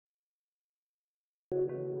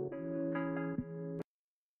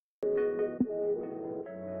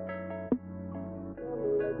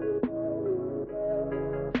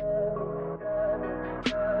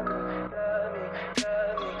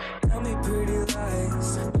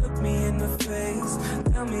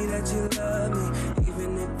Tell me that you love me,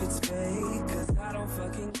 even if it's fake, 'cause I don't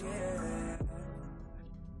fucking care.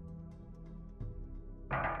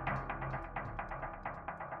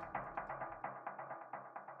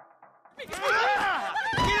 Get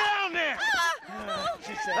down there!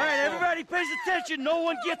 All right, everybody pays attention. No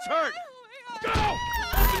one gets hurt. Go!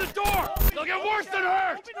 Open the door! They'll get worse than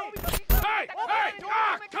hurt! Hey! Hey!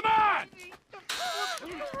 Ah! Come on!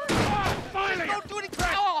 Ah, finally! Don't do any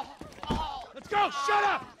crap! Let's go! Shut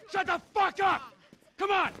up! Shut the fuck up!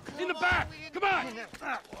 Come on! In the back! Come on!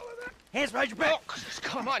 Hands behind your back! Oh,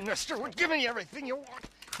 come on, mister. We're giving you everything you want.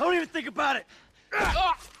 Don't even think about it!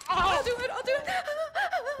 I'll do it, I'll do it.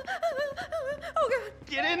 Oh, God.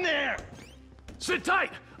 Get in there! Sit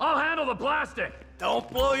tight! I'll handle the blasting! Don't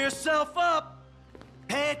blow yourself up!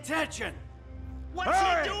 Pay attention! What's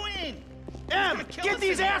he doing? Em, get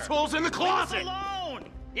these assholes in the closet! Leave us alone!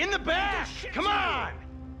 In the back! Come on!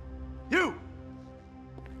 You!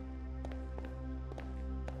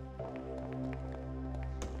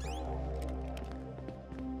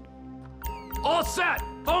 All set!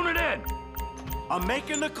 Phone it in! I'm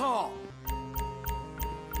making the call.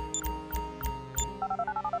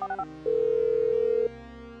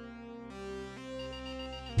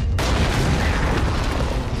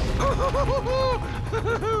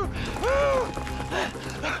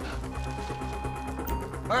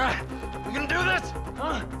 All right, we gonna do this?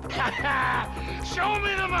 Huh? Show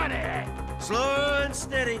me the money! Slow and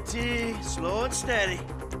steady, T. Slow and steady.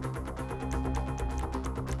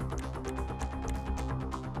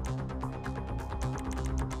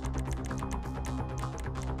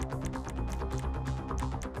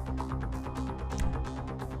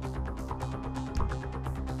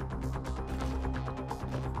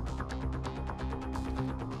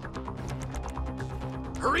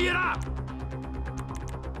 Hurry it up!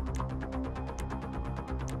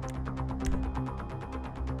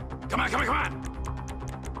 Come on, come on, come on!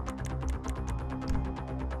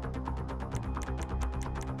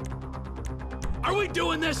 Are we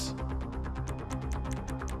doing this?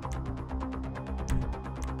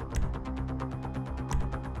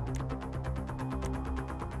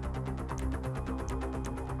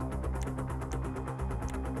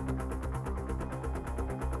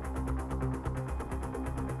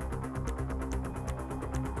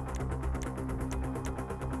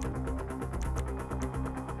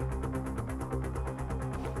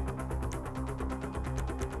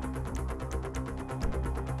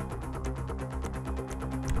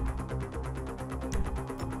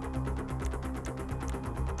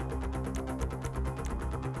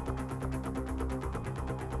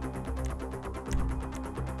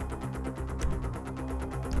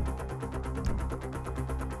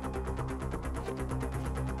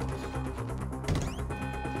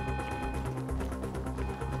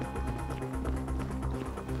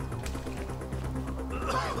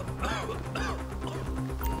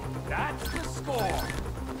 That's the score.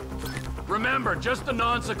 Remember, just the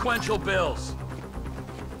non-sequential bills.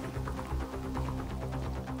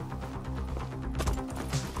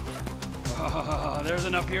 There's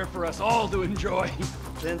enough here for us all to enjoy.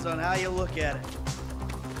 Depends on how you look at it.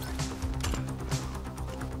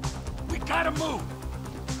 We gotta move.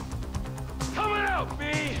 Coming out, B.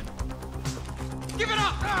 Give it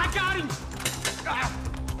up! I got him!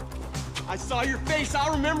 I saw your face.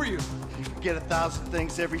 I'll remember you. You forget 1,000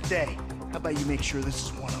 things every day. How about you make sure this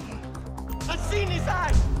is one of them? I've seen his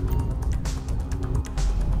eyes.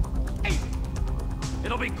 Hey,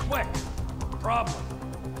 it'll be quick. Problem.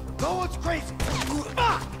 No one's crazy.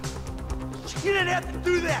 Fuck! You didn't have to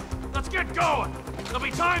do that. Let's get going. There'll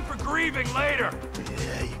be time for grieving later.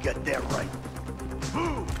 Yeah, you got that right.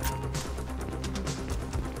 Move.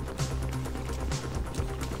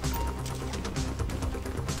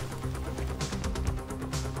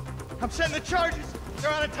 I'm setting the charges.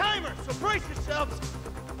 They're on a timer, so brace yourselves.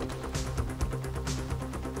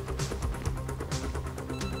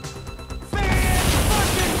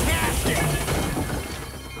 Fan-fucking-tastic!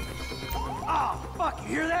 Oh, fuck, you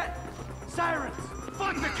hear that? Sirens.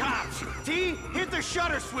 Fuck the cops! T, hit the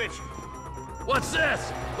shutter switch. What's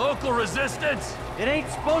this? Local resistance? It ain't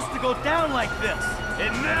supposed to go down like this.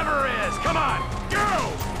 It never is. Come on,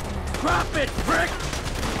 go! Drop it, prick!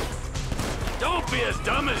 Don't be as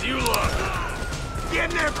dumb as you look.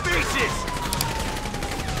 Get in their faces!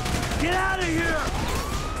 Get out of here!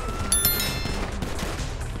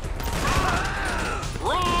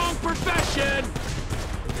 Wrong profession!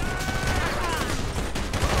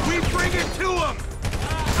 We bring it to them!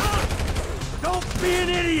 Don't be an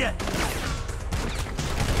idiot!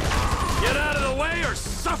 Get out of the way or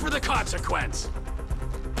suffer the consequence.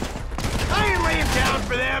 I ain't laying down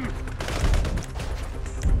for them!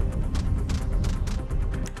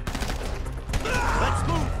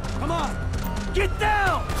 Get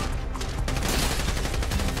down!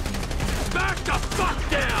 Back the fuck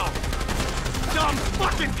down! Dumb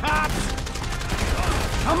fucking cops!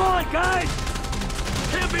 Come on, guys!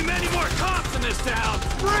 Can't be many more cops in this town!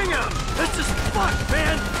 Bring them! This is fucked,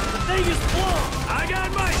 man! The thing is blown! I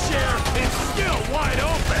got my share! It's still wide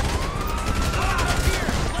open!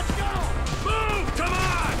 Here, let's go! Move! Come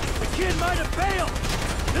on! The kid might have failed!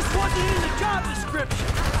 This wasn't in the job description!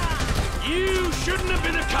 You shouldn't have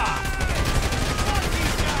been a cop! Fuck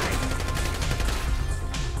these guys!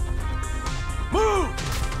 Move!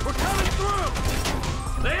 We're coming through!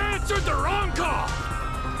 They answered the wrong call!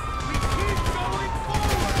 We keep going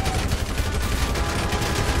forward!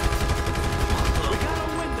 We got a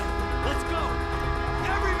window! Let's go!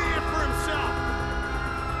 Every man for himself!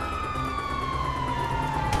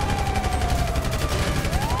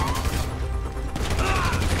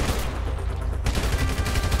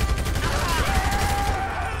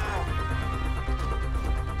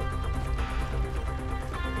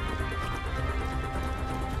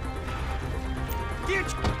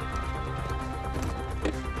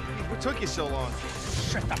 What took you so long?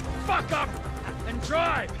 Shut the fuck up and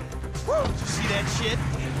drive! Woo! Did you see that shit?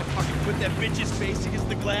 Fucking put that bitch's face against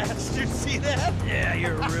the glass. Did you see that? Yeah,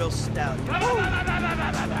 you're a real stout. Fuck!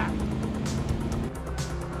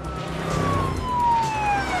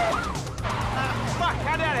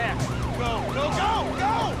 How'd that happen? Go!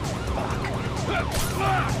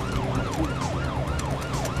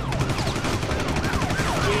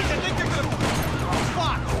 Jeez, I think they're gonna... Oh,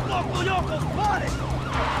 fuck! Local yokel spotted!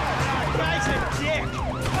 Guy's a dick!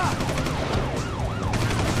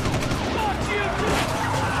 Fuck you, too!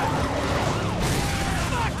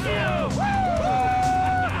 Fuck you!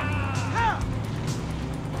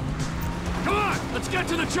 Come on, let's get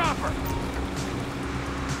to the chopper!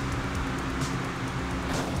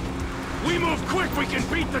 We move quick, we can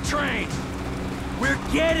beat the train! We're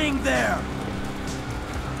getting there!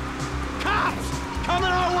 Cops!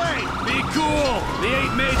 Coming our way! Be cool! They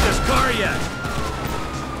ain't made this car yet!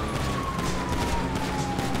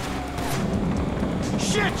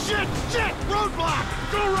 Shit! Roadblock!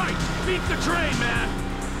 Go right! Beat the train, man!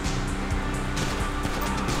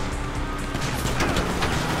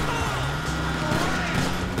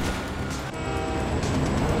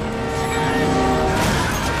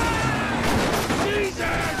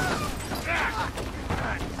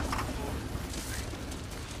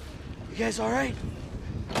 You guys all right?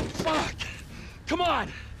 Fuck! Come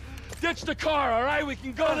on! Ditch the car, all right? We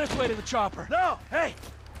can go this way to the chopper. No! Hey!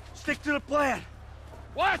 Stick to the plan!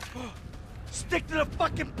 What? Stick to the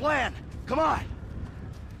fucking plan! Come on!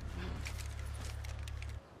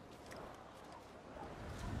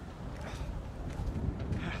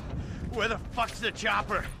 Where the fuck's the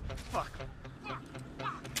chopper? Fuck. I'm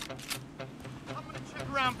gonna check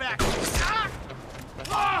around back. Ah!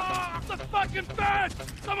 Ah! The fucking fence!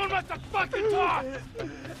 Someone must have fucking talk!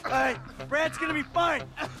 Alright, Brad's gonna be fine!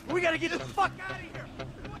 We gotta get the fuck out of here!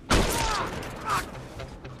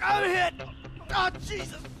 I'm hit! Oh,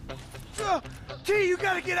 Jesus! T, you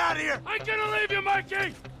gotta get out of here! I'm gonna leave you,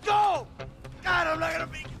 Mikey! Go! God, I'm not gonna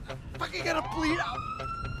be fucking gonna bleed out!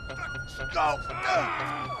 Go!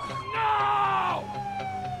 No!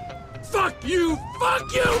 Fuck you!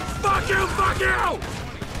 Fuck you! Fuck you! Fuck you!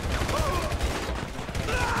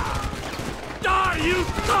 Die, you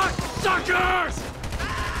cocksuckers!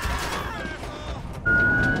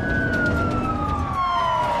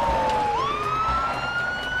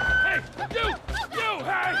 Hey, you!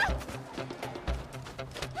 Hey!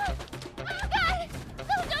 God!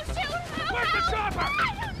 Don't shoot! Where's the chopper? I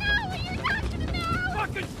don't know what you're talking about!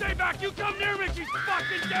 Fucking stay back! You come near me, she's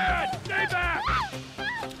fucking dead! Stay back!